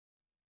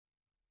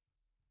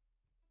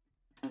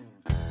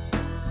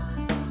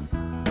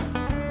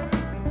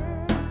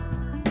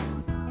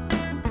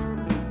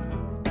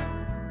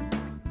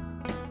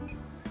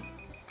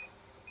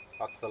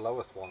the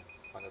lowest one,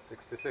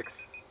 166,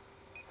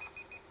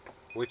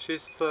 which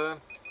is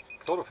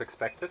sort of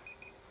expected.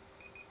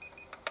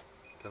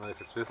 Don't know if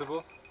it's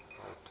visible.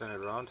 I'll turn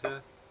it around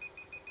here.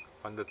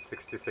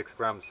 166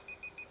 grams.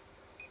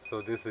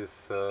 So this is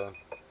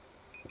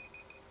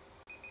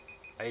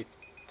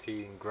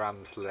 18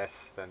 grams less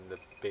than the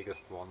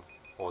biggest one,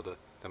 or the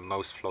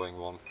most flowing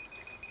one.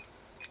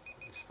 Let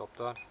me stop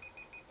that,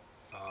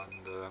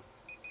 and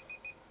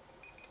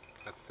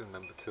let's do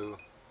number 2.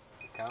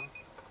 We can.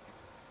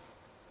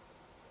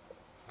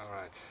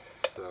 Alright,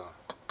 so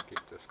keep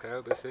the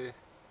scale busy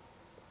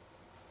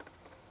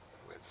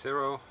with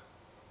 0.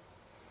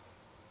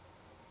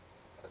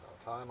 Set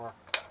our timer,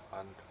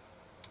 and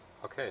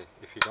okay,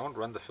 if you don't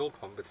run the fuel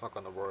pump, it's not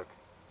going to work.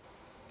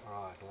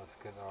 Alright, let's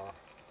get our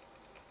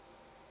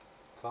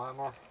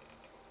timer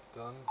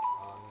done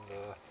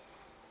and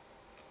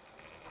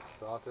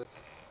start it.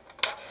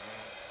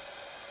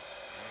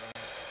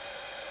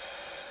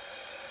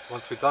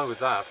 Once we're done with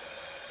that,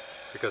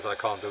 because I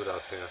can't do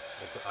that here,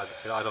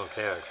 I don't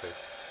care actually,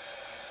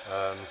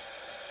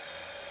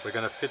 we're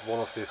going to fit one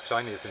of these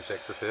Chinese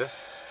injectors here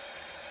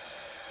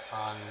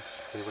and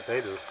see what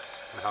they do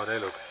and how they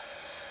look.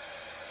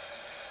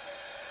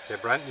 They're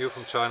brand new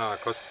from China,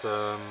 cost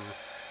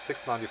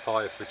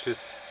 $6.95, which is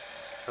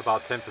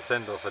about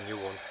 10% of a new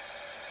one,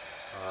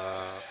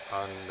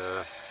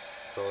 and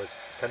so it's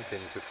tempting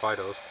to try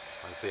those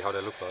and see how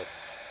they look like,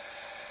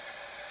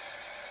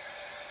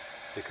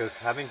 because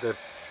having the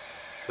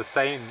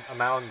same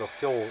amount of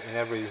fuel in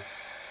every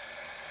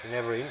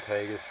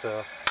intake is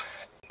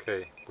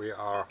okay. We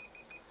are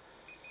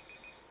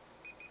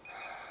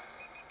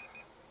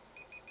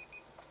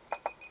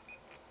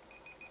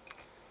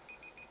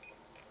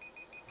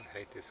I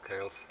hate these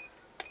scales.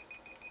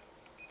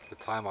 The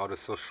timeout is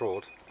so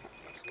short.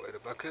 Let's weigh the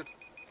bucket,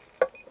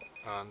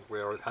 and we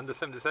are at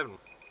 177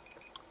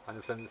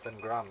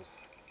 grams,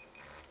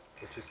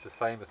 which is the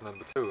same as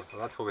number 2. So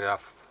that's what we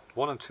have.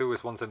 1 and 2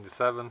 is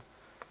 177,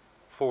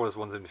 4 is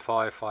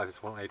 175, 5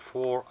 is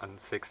 184, and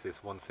 6 is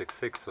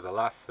 166. So the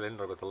last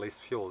cylinder with the least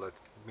fuel, that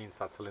means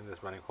that cylinder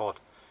is running hot,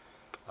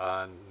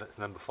 and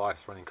number 5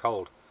 is running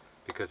cold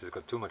because it's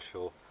got too much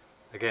fuel.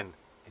 Again,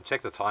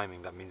 injector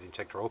timing, that means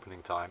injector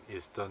opening time,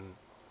 is done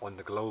on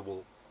the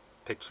global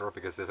picture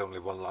because there's only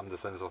one lambda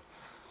sensor,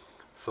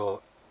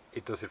 so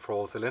it does it for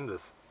all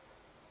cylinders.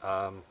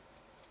 I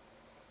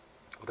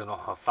don't know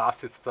how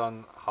fast it's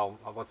done,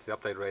 what's the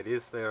update rate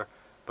is there,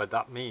 but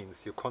that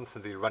means you're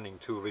constantly running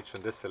too rich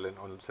on this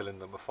cylinder, on cylinder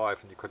number 5,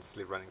 and you're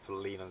constantly running too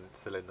lean on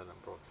cylinder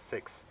number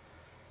 6.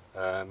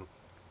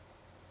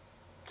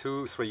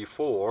 2, 3,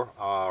 4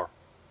 are,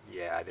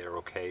 yeah, they're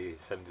okay.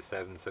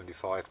 77,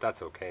 75,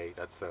 that's okay.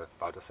 That's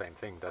about the same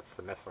thing. That's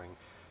the measuring,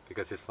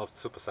 because it's not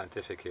super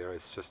scientific here.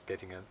 It's just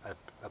getting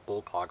a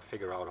ballpark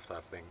figure out of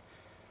that thing.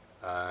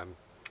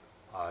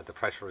 The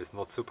pressure is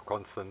not super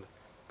constant,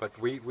 but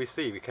we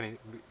see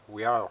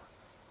we are.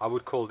 I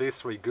would call these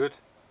 3 good.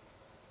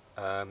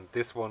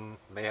 This one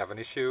may have an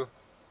issue,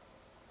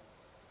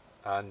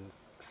 and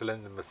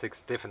cylinder number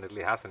 6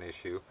 definitely has an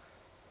issue.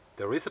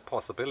 There is a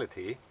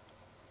possibility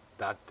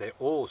that they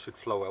all should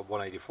flow at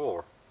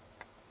 184.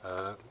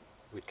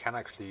 We can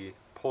actually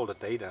pull the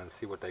data and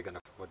see what they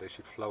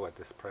should flow at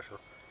this pressure.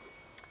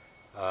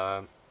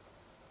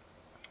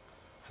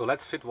 So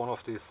let's fit one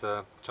of these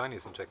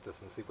Chinese injectors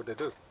and see what they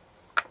do.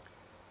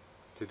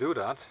 To do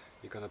that,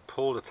 you're going to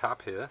pull the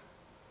tap here.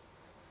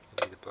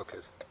 You need a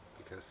bucket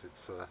because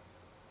it's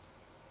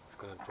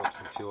going to drop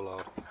some fuel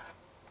out,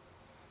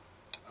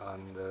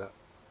 and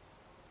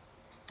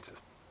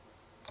just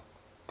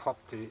pop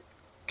the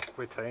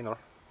retainer,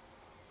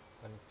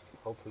 and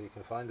hopefully you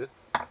can find it,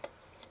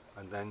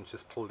 and then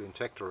just pull the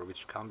injector,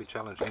 which can be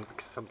challenging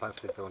because sometimes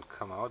they don't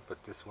come out,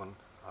 but this one,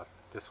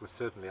 this was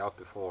certainly out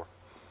before,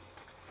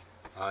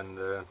 and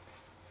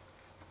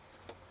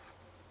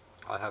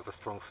I have a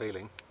strong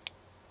feeling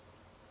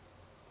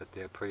that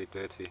they're pretty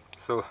dirty.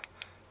 So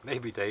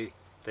maybe they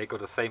got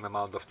the same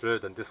amount of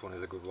dirt and this one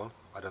is a good one.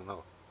 I don't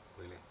know,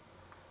 really.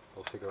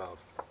 We'll figure out.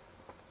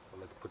 So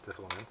let's put this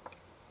one in.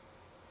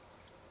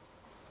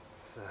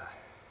 So,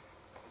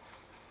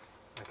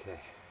 okay,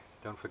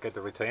 don't forget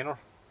the retainer,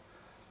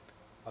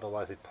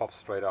 otherwise it pops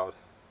straight out.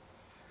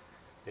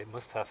 It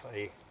must have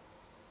a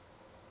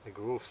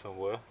groove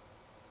somewhere.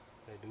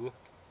 They do.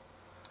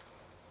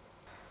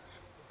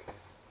 Okay.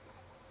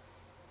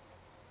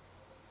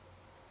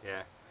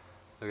 Yeah,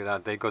 look at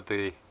that, they got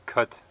the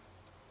cut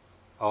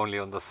only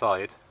on the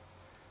side.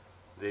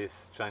 These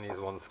Chinese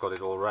ones got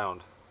it all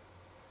round.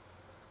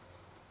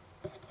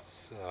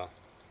 So,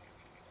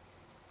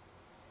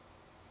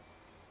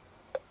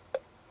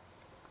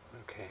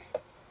 okay,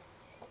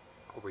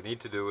 what we need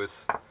to do is,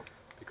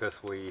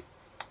 because we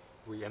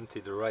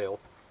emptied the rail,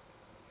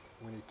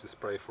 we need to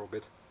spray for a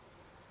bit.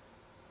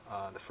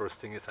 The first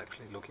thing is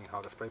actually looking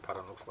how the spray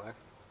pattern looks like,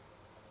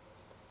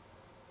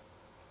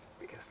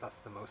 because that's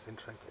the most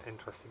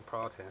interesting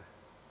part here.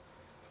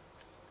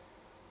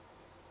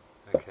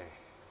 Okay.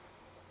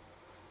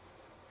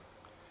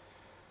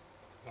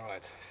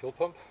 Alright, fuel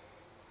pump.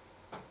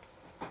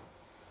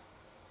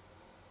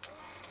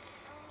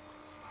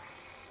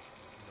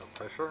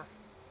 pressure.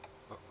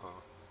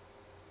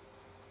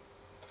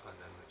 And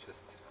then we just...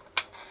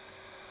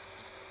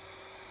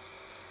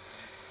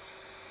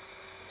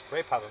 The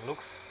spray pattern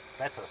looks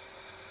better.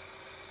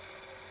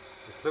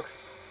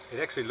 It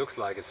actually looks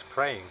like it's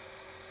spraying.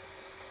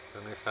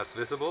 Don't know if that's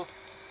visible,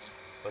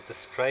 but the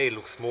spray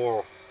looks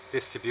more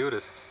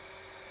distributed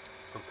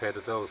compared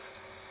to those.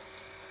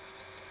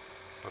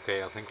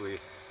 Okay, I think we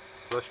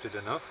flushed it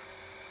enough.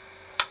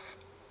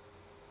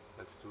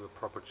 Let's do a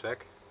proper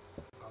check.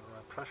 Got the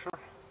right pressure.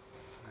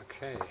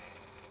 Okay.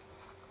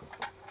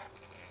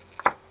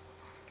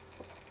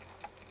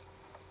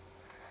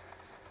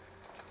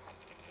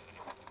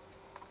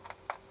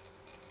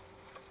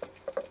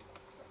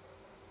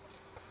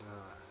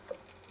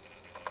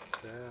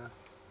 There.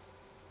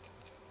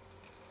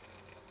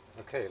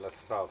 Okay, let's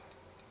start.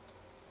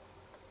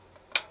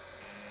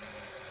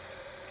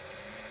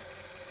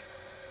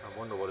 I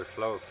wonder what it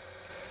flows.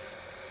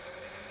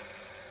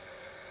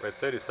 Wait,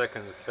 30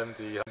 seconds,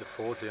 70,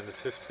 140,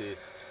 150.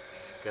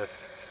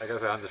 I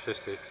guess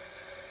 150.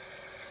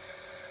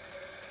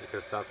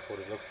 Because that's what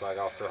it looks like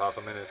after half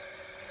a minute.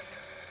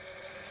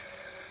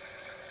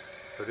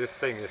 So this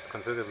thing is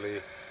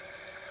considerably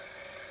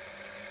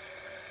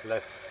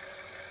less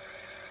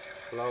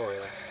flow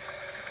here.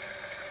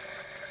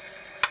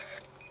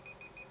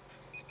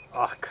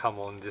 Ah, come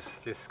on,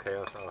 these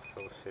scales are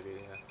so shitty.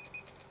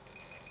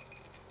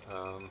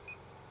 Yeah.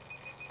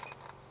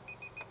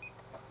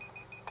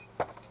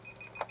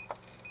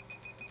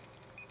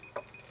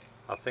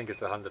 I think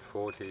it's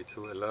 140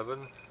 to 11.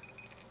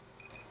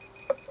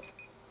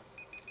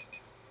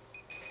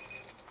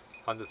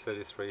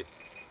 133.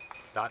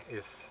 That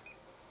is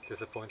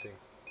disappointing.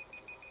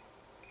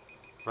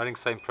 Running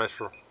same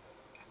pressure,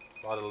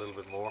 but a little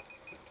bit more.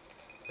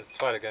 Let's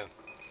try it again.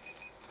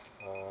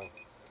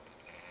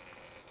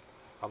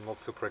 I'm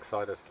not super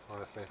excited,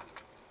 honestly.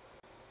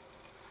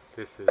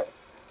 This is...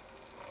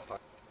 I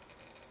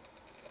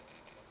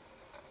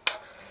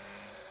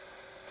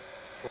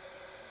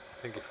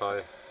think if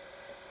I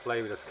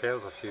play with the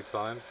scales a few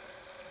times,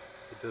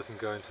 it doesn't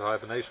go into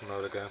hibernation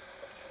mode again.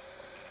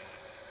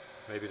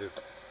 Maybe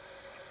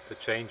the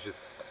change is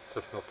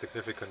just not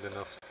significant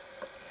enough.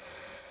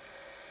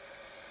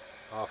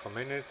 Half a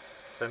minute,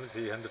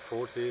 70,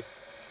 140.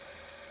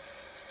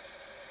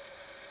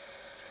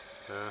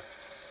 I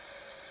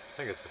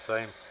think it's the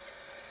same.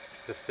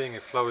 This thing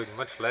is flowing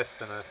much less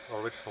than an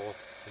original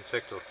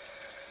injector.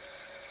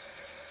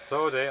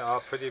 So they are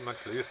pretty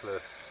much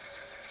useless.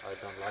 I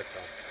don't like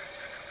that.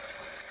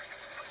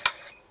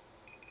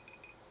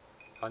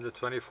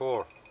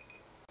 124.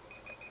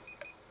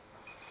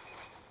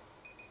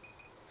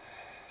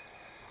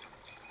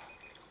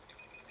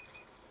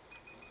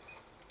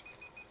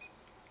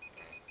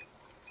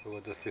 So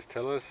what does this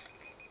tell us?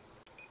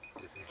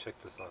 These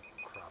injectors are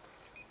crap.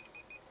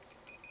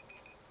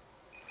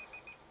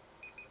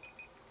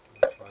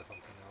 Let me try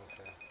something else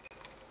here.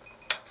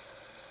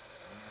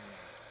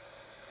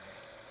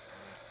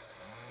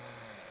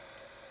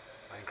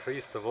 I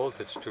increased the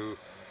voltage to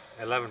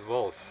 11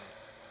 volts.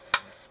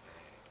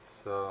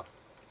 So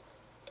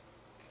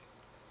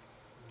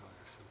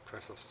there's some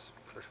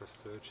pressure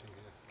surging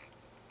here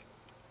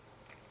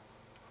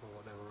for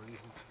whatever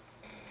reason.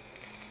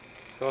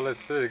 So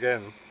let's do it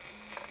again.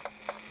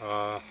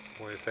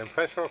 With the same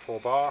pressure, 4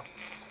 bar.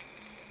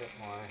 Get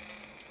my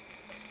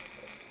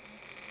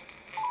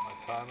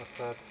timer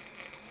set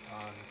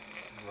and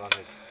run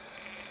it.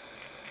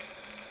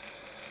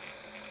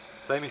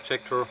 Same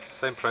injector,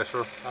 same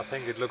pressure. I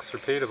think it looks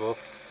repeatable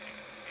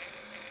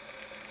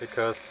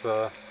because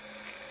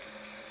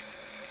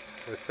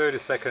with 30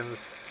 seconds,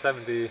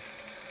 70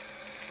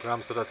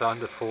 grams, so that's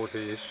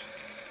 140-ish.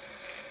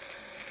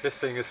 This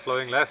thing is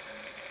flowing less.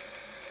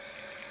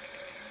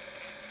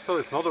 So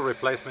it's not a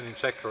replacement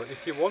injector.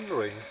 If you're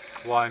wondering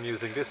why I'm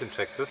using these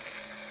injectors,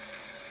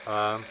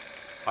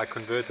 I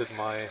converted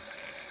my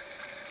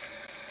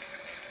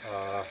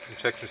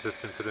injection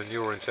system to the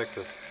newer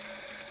injectors.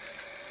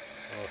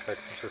 In fact,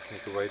 I just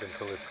need to wait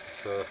until it's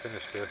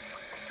finished here.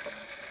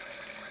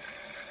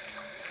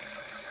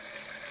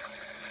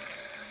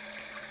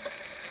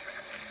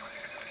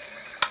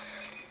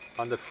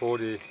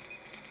 $140,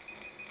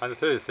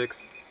 136,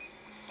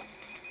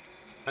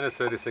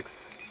 136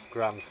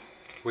 grams,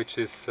 which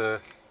is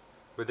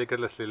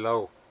ridiculously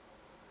low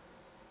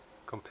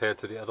compared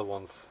to the other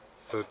ones.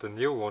 So the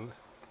new one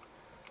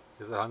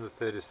is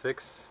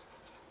 136.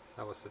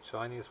 That was the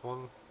Chinese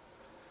one.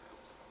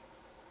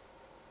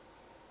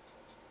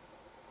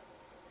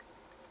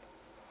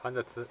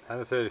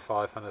 $135,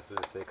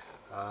 136.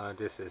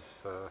 This is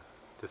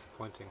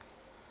disappointing.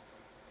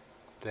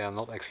 They are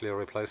not actually a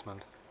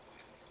replacement.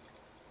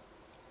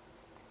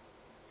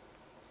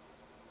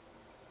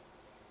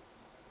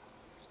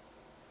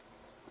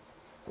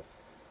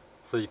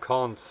 So you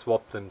can't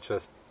swap them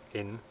just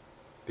in,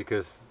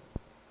 because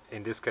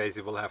in this case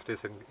you will have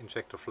this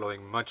injector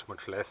flowing much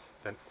less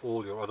than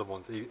all your other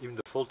ones, even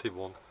the faulty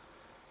one,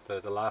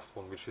 the last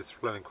one, which is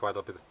flowing quite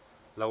a bit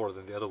lower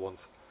than the other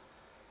ones.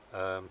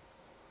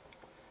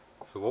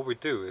 So what we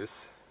do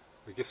is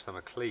we give them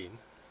a clean,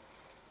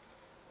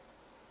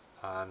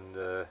 and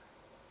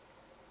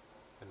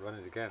run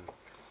it again.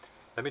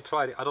 Let me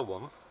try the other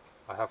one.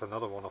 I have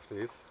another one of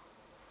these.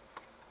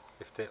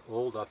 If they're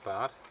all that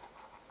bad.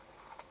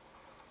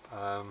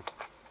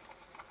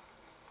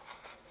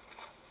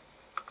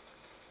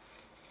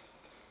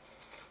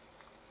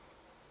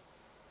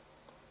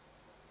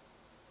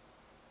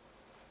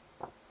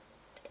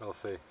 We'll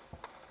see.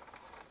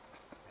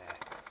 Yeah.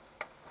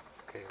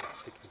 Okay, it's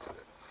sticking to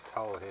the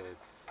towel here.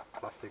 It's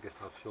plastic is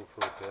not fuel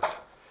proof yet.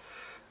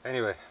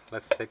 Anyway,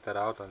 let's take that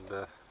out and see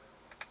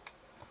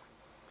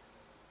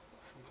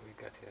what we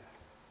get here.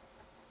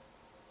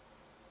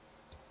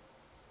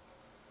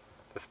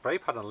 The spray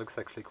pattern looks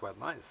actually quite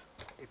nice.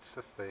 It's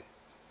just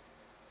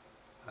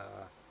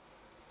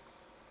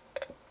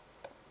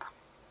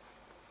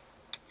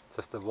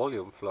a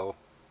volume flow,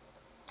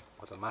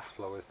 but the mass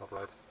flow is not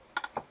right.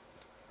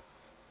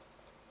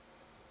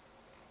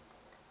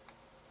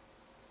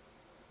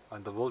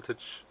 And the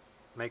voltage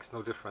makes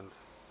no difference.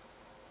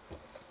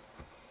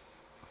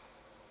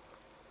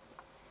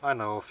 I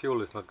know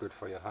fuel is not good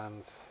for your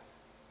hands,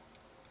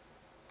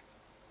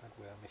 but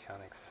we are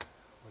mechanics.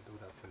 We do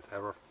that since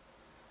ever.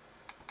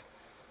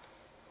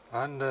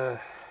 And I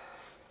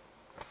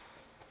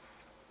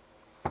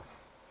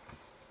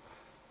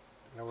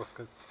was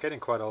getting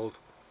quite old.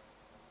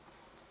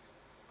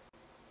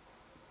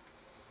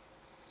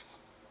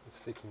 I'm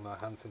sticking my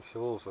hands in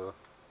fuel, so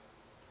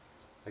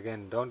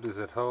again, don't do this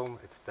at home.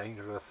 It's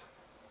dangerous.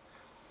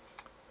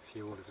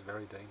 Fuel is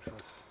very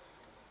dangerous.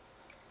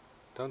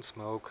 Don't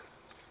smoke.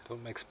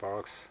 Don't make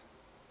sparks.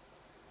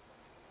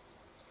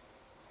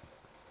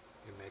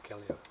 You may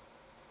kill you.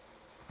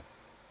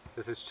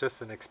 This is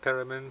just an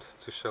experiment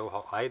to show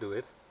how I do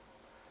it.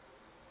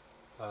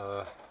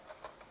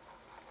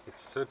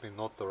 It's certainly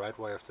not the right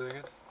way of doing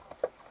it,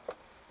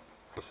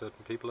 for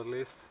certain people at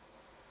least,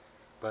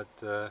 but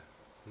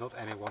not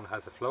anyone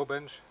has a flow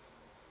bench,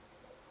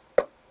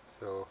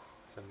 so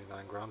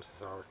 79 grams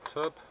is our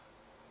tub.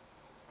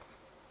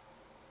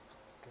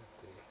 Get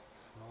the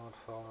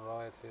smartphone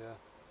right here,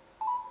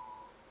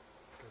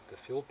 get the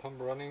fuel pump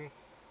running.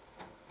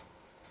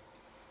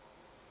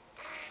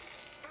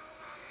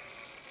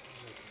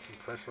 Some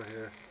pressure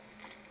here.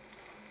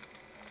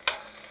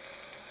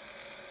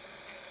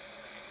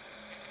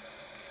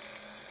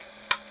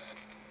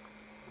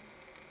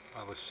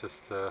 I was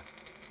just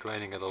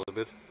draining it a little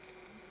bit,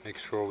 make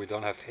sure we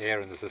don't have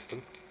air in the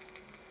system.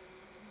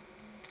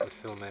 We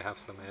still may have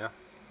some air.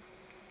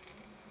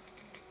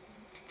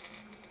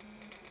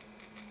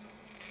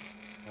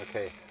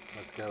 Okay,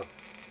 let's go.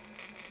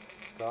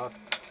 Start.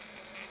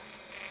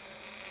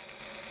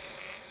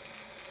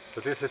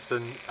 So this is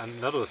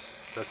another,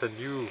 that's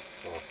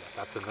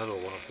another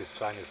one of these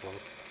Chinese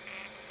ones.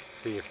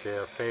 See if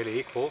they're fairly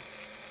equal,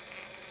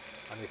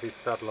 and if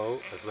it's that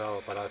low as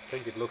well, but I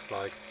think it looks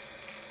like